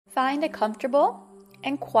Find a comfortable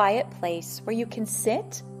and quiet place where you can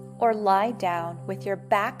sit or lie down with your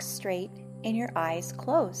back straight and your eyes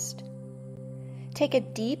closed. Take a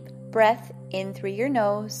deep breath in through your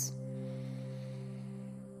nose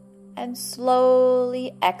and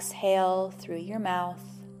slowly exhale through your mouth.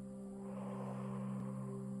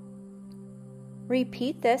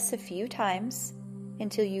 Repeat this a few times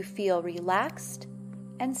until you feel relaxed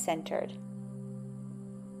and centered.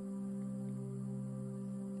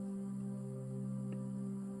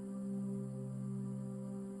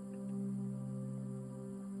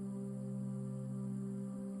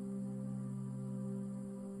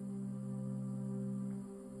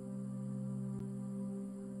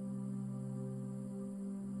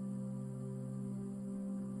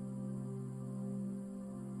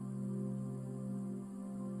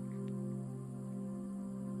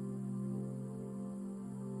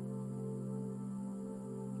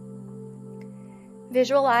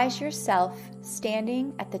 Visualize yourself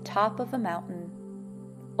standing at the top of a mountain,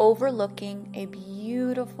 overlooking a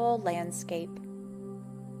beautiful landscape.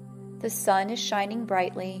 The sun is shining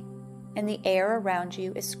brightly, and the air around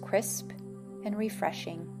you is crisp and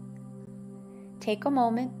refreshing. Take a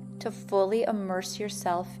moment to fully immerse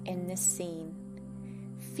yourself in this scene,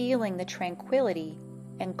 feeling the tranquility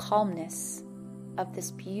and calmness of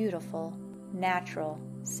this beautiful, natural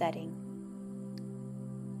setting.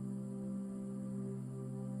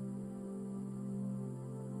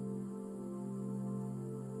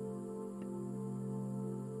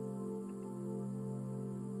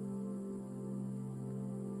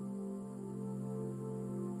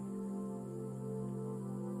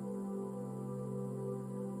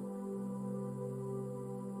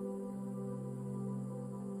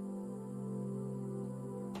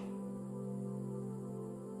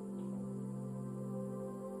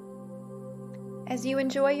 As you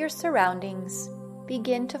enjoy your surroundings,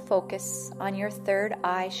 begin to focus on your third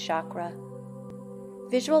eye chakra.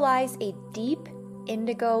 Visualize a deep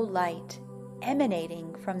indigo light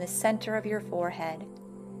emanating from the center of your forehead,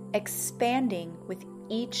 expanding with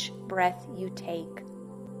each breath you take.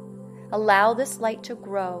 Allow this light to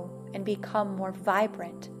grow and become more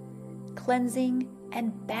vibrant, cleansing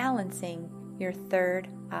and balancing your third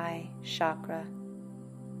eye chakra.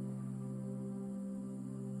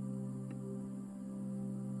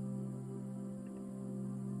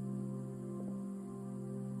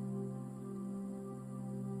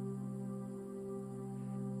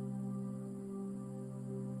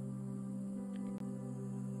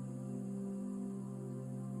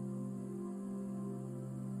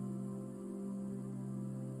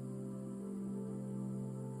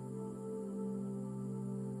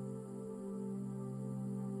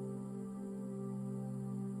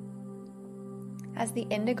 As the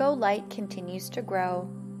indigo light continues to grow,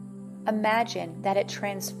 imagine that it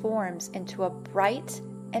transforms into a bright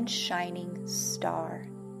and shining star.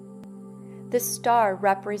 The star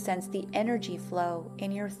represents the energy flow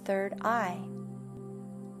in your third eye.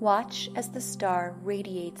 Watch as the star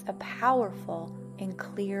radiates a powerful and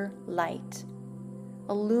clear light,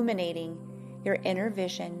 illuminating your inner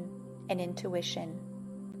vision and intuition.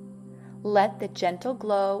 Let the gentle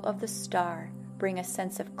glow of the star bring a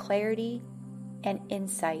sense of clarity and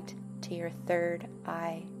insight to your third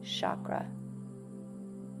eye chakra.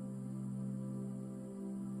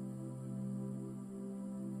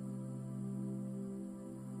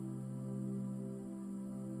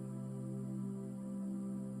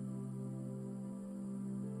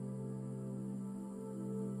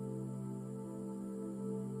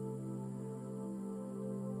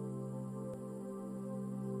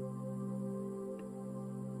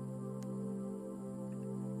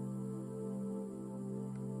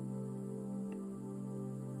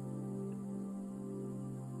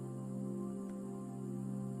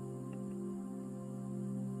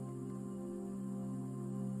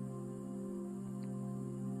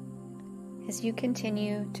 As you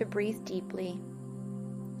continue to breathe deeply,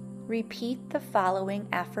 repeat the following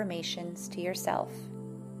affirmations to yourself.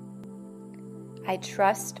 I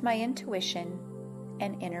trust my intuition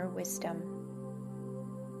and inner wisdom.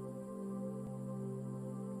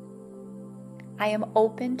 I am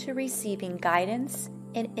open to receiving guidance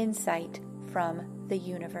and insight from the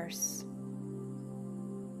universe.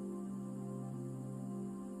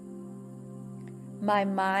 My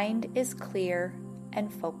mind is clear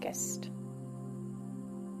and focused.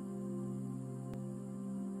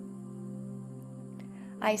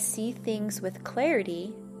 I see things with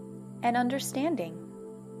clarity and understanding.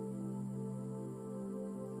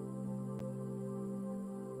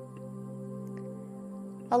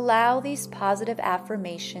 Allow these positive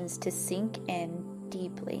affirmations to sink in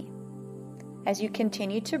deeply. As you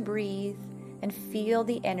continue to breathe and feel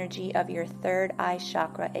the energy of your third eye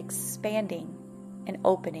chakra expanding and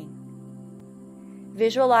opening,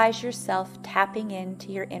 visualize yourself tapping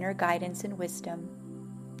into your inner guidance and wisdom,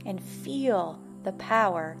 and feel the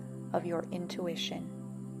power of your intuition.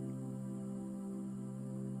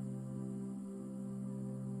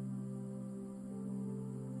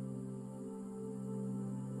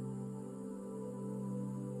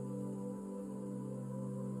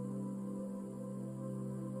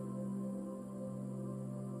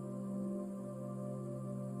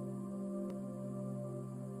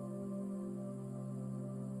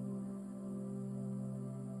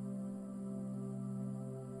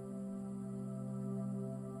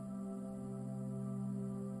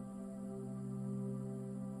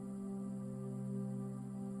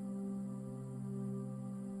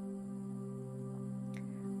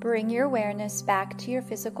 Bring your awareness back to your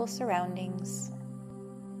physical surroundings.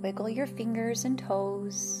 Wiggle your fingers and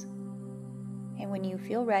toes. And when you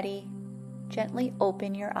feel ready, gently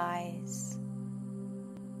open your eyes.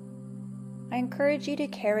 I encourage you to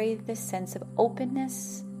carry this sense of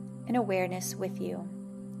openness and awareness with you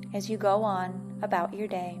as you go on about your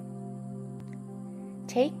day.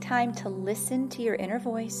 Take time to listen to your inner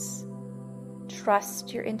voice,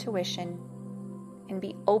 trust your intuition, and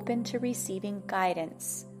be open to receiving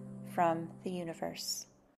guidance from the universe.